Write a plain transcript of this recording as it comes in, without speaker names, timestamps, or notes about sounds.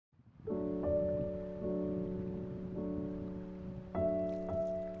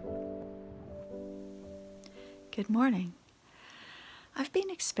Good morning. I've been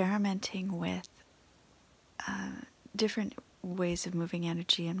experimenting with different ways of moving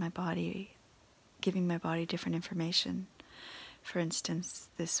energy in my body, giving my body different information. For instance,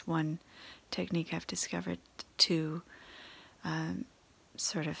 this one technique I've discovered to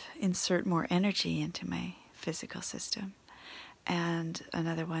sort of insert more energy into my physical system. And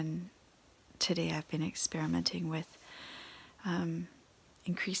another one today I've been experimenting with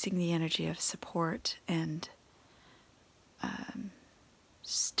increasing the energy of support and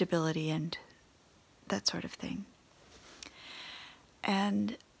stability and that sort of thing.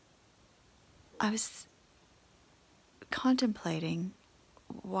 And I was contemplating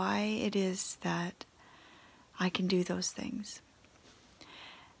why it is that I can do those things.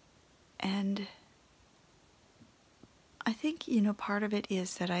 And I think, part of it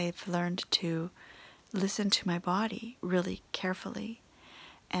is that I've learned to listen to my body really carefully.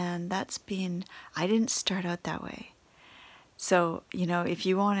 And I didn't start out that way. So, if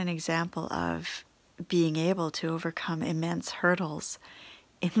you want an example of being able to overcome immense hurdles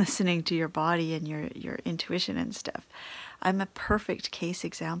in listening to your body and your intuition and stuff, I'm a perfect case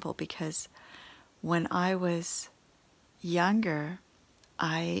example, because when I was younger,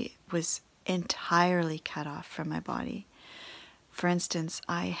 I was entirely cut off from my body. For instance,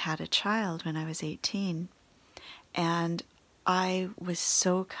 I had a child when I was 18, and I was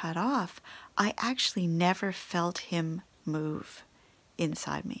so cut off, I actually never felt him move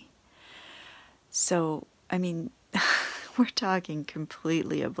inside me. So, we're talking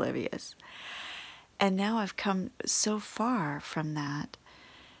completely oblivious. And now I've come so far from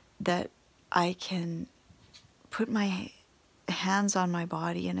that I can put my hands on my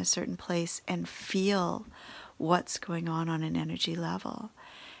body in a certain place and feel what's going on an energy level,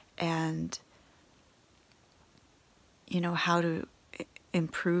 and how to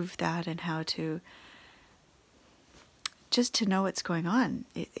improve that, and how to just to know what's going on,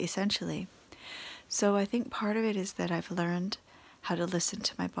 essentially. So I think part of it is that I've learned how to listen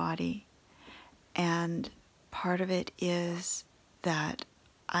to my body, and part of it is that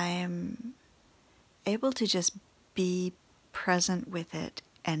I'm able to just be present with it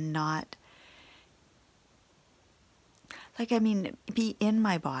and not, be in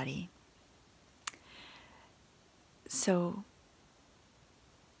my body. So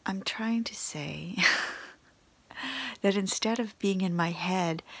I'm trying to say that instead of being in my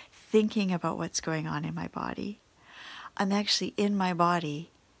head thinking about what's going on in my body, I'm actually in my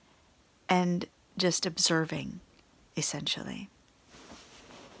body and just observing, essentially.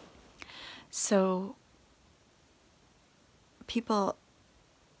 So people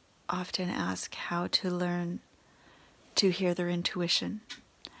often ask how to learn to hear their intuition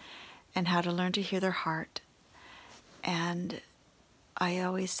and how to learn to hear their heart. And I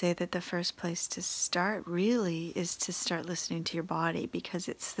always say that the first place to start really is to start listening to your body, because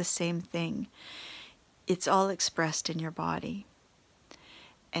it's the same thing. It's all expressed in your body.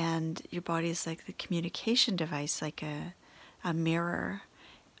 And your body is like the communication device, like a mirror,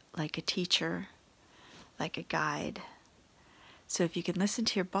 like a teacher, like a guide. So if you can listen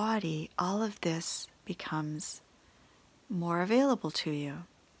to your body, all of this becomes more available to you.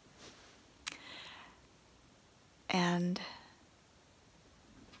 And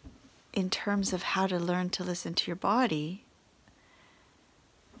in terms of how to learn to listen to your body,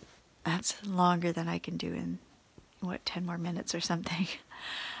 that's longer than I can do in, 10 more minutes or something.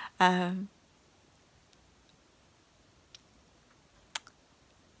 But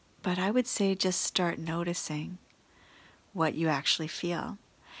I would say just start noticing what you actually feel,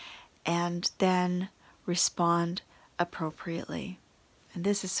 and then respond appropriately. And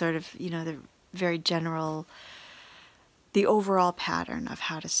this is sort of, the very general, the overall pattern of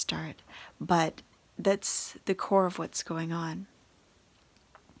how to start, but that's the core of what's going on.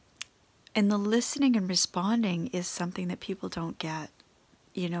 And the listening and responding is something that people don't get,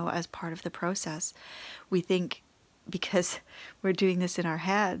 as part of the process. We think, because we're doing this in our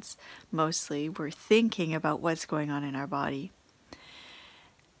heads mostly, we're thinking about what's going on in our body.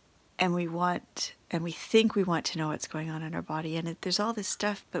 And we think we want to know what's going on in our body, and there's all this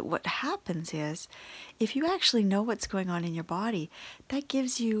stuff. But what happens is, if you actually know what's going on in your body, that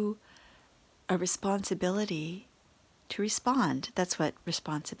gives you a responsibility to respond. That's what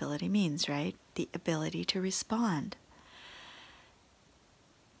responsibility means, right? The ability to respond.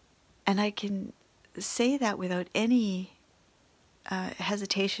 And I can say that without any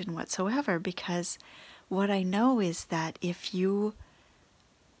hesitation whatsoever, because what I know is that if you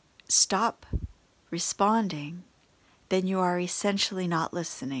stop responding, then you are essentially not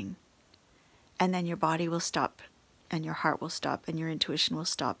listening. And then your body will stop, and your heart will stop, and your intuition will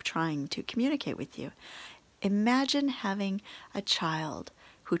stop trying to communicate with you. Imagine having a child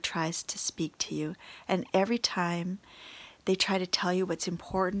who tries to speak to you, and every time they try to tell you what's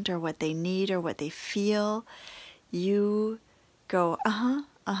important or what they need or what they feel, you go, uh-huh,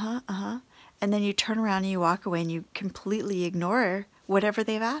 uh-huh, uh-huh, and then you turn around and you walk away and you completely ignore whatever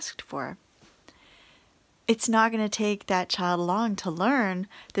they've asked for. It's not going to take that child long to learn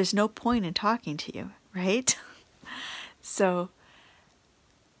there's no point in talking to you, right? So,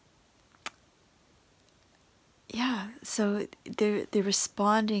 yeah, so the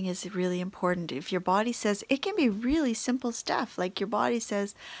responding is really important. If your body says, it can be really simple stuff, like your body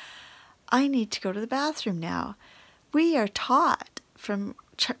says, I need to go to the bathroom now. We are taught from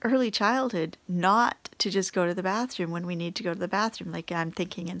early childhood not to just go to the bathroom when we need to go to the bathroom, like I'm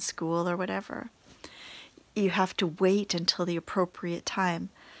thinking in school or whatever. You have to wait until the appropriate time.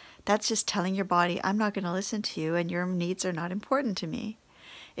 That's just telling your body, I'm not going to listen to you and your needs are not important to me.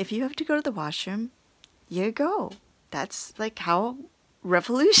 If you have to go to the washroom, you go. That's like how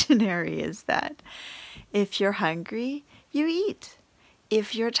revolutionary is that. If you're hungry, you eat.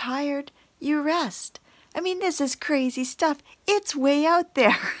 If you're tired, you rest. I mean, this is crazy stuff. It's way out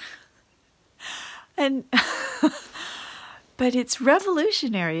there. And but it's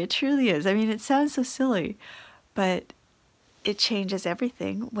revolutionary. It truly is. I mean, it sounds so silly, but it changes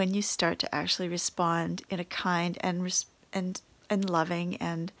everything when you start to actually respond in a kind and loving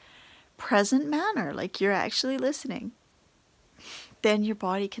and present manner, like you're actually listening. Then your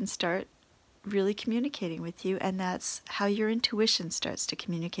body can start really communicating with you, and that's how your intuition starts to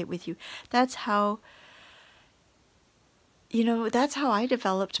communicate with you. That's how, that's how I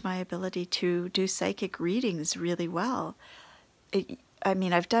developed my ability to do psychic readings really well.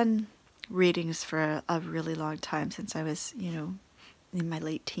 I've done readings for a really long time, since I was, in my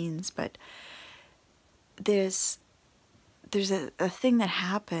late teens, but there's a thing that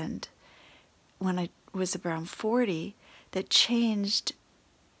happened when I was around 40 that changed,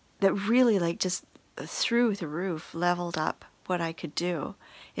 that really like just through the roof leveled up what I could do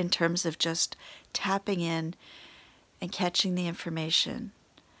in terms of just tapping in and catching the information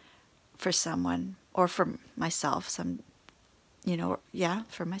for someone or for myself, for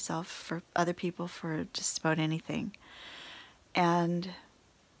myself, for other people, for just about anything. And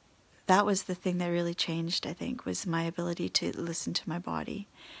that was the thing that really changed, I think, was my ability to listen to my body.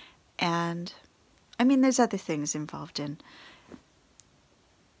 And I mean, there's other things involved in.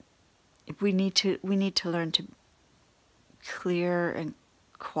 We need to learn to clear and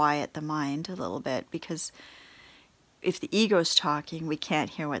quiet the mind a little bit, because if the ego's talking, we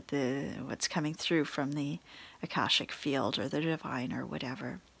can't hear what's coming through from the Akashic field or the divine or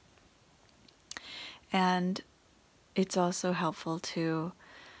whatever. And it's also helpful to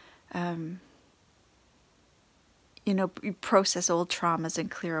process old traumas and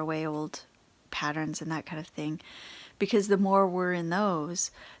clear away old patterns and that kind of thing, because the more we're in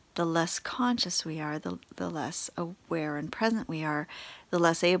those, the less conscious we are, the less aware and present we are, the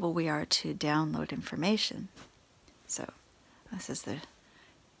less able we are to download information. So this is the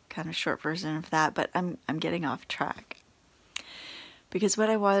kind of short version of that, but I'm getting off track, because what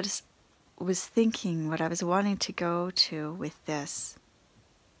I was thinking, what I was wanting to go to with this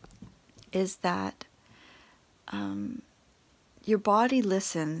is that your body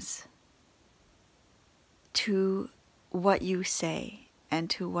listens to what you say and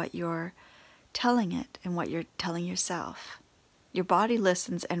to what you're telling it and what you're telling yourself. Your body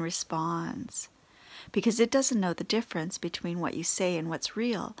listens and responds because it doesn't know the difference between what you say and what's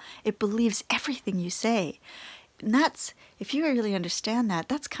real. It believes everything you say. And that's, if you really understand that,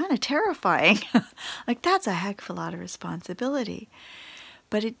 that's kind of terrifying. Like, that's a heck of a lot of responsibility.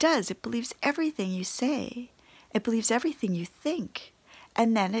 But it does. It believes everything you say. It believes everything you think.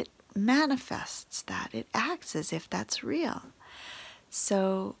 And then it manifests that. It acts as if that's real.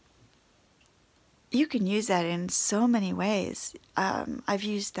 So you can use that in so many ways. I've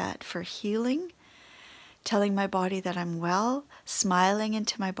used that for healing, telling my body that I'm well, smiling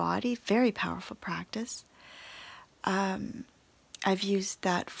into my body, very powerful practice. I've used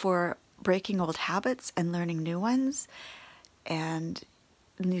that for breaking old habits and learning new ones and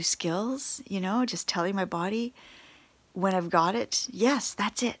new skills, just telling my body when I've got it, yes,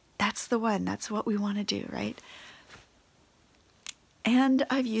 that's it. That's the one. That's what we want to do, right? And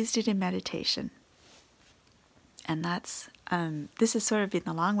I've used it in meditation. And that's, this has sort of been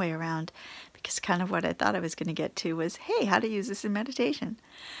the long way around, because kind of what I thought I was going to get to was, hey, how to use this in meditation.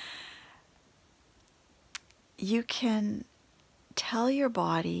 You can tell your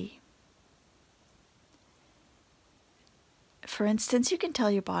body, for instance, you can tell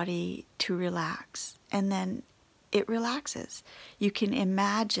your body to relax, and then it relaxes. You can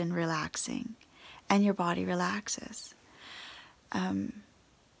imagine relaxing, and your body relaxes. And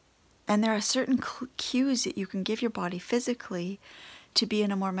there are certain cues that you can give your body physically to be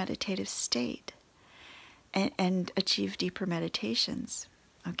in a more meditative state and achieve deeper meditations.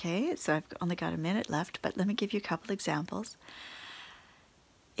 Okay, so I've only got a minute left, but let me give you a couple examples.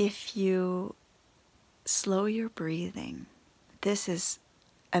 If you slow your breathing, this is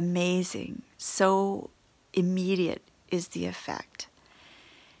amazing. So immediate is the effect.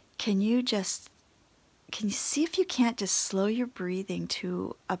 Can you see if you can't just slow your breathing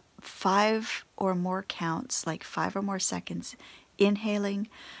to 5 or more counts, like 5 or more seconds inhaling,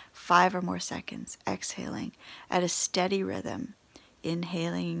 5 or more seconds exhaling at a steady rhythm,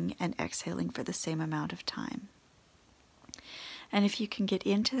 inhaling and exhaling for the same amount of time. And if you can get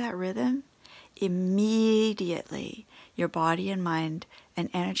into that rhythm, immediately your body and mind and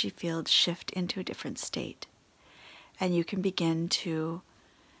energy fields shift into a different state. And you can begin to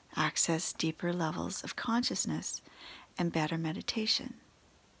access deeper levels of consciousness and better meditation.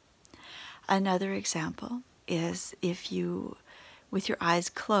 Another example is if you, with your eyes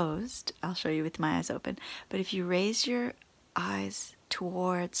closed, I'll show you with my eyes open, but if you raise your eyes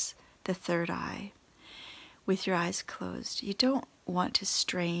towards the third eye, with your eyes closed, you don't want to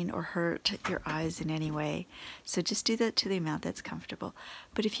strain or hurt your eyes in any way, so just do that to the amount that's comfortable.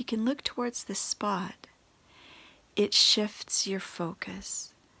 But if you can look towards this spot, it shifts your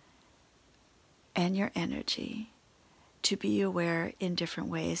focus and your energy to be aware in different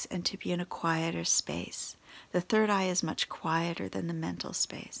ways and to be in a quieter space. The third eye is much quieter than the mental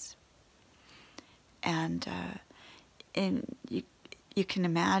space. And you can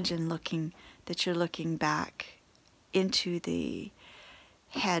imagine that you're looking back into the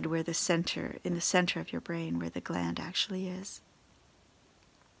head where in the center of your brain where the gland actually is.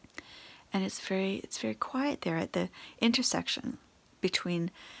 And it's very quiet there at the intersection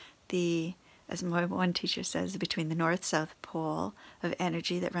between as my one teacher says, between the north-south pole of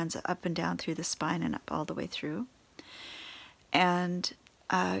energy that runs up and down through the spine and up all the way through, and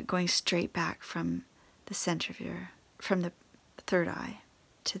going straight back from the center from the third eye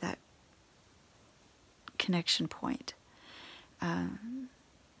to that connection point.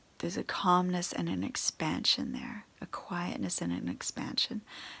 There's a calmness and an expansion there, a quietness and an expansion.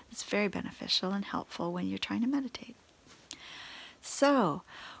 It's very beneficial and helpful when you're trying to meditate. So,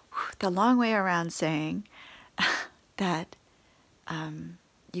 the long way around saying that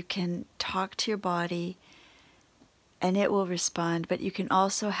you can talk to your body and it will respond, but you can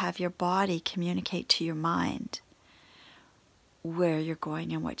also have your body communicate to your mind where you're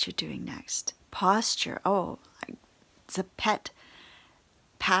going and what you're doing next. Posture, it's a pet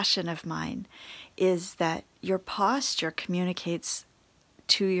passion of mine, is that your posture communicates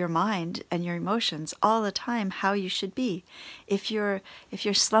to your mind and your emotions all the time how you should be. If you're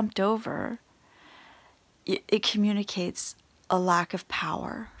slumped over, it communicates a lack of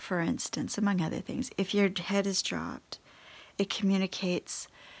power, for instance, among other things. If your head is dropped, it communicates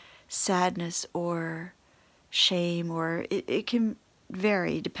sadness or shame, or it can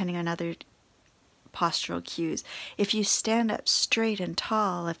vary depending on other postural cues. If you stand up straight and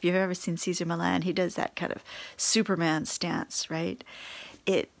tall, if you've ever seen Cesar Millan, he does that kind of Superman stance, right?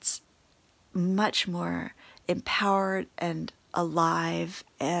 It's much more empowered and alive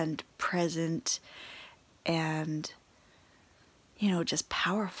and present and, just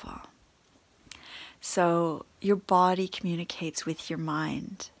powerful. So your body communicates with your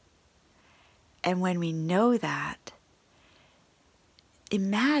mind. And when we know that,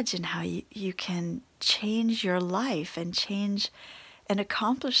 imagine how you can change your life and change and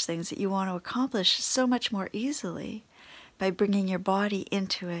accomplish things that you want to accomplish so much more easily by bringing your body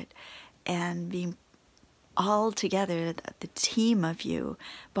into it and being all together, the team of you,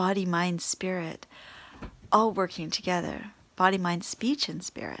 body, mind, spirit, all working together. Body, mind, speech, and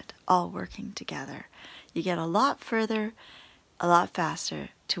spirit, all working together. You get a lot further, a lot faster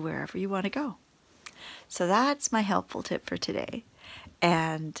to wherever you want to go. So that's my helpful tip for today.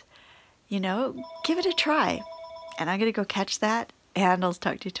 And, give it a try. And I'm going to go catch that, and I'll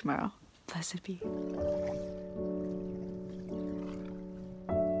talk to you tomorrow. Blessed be.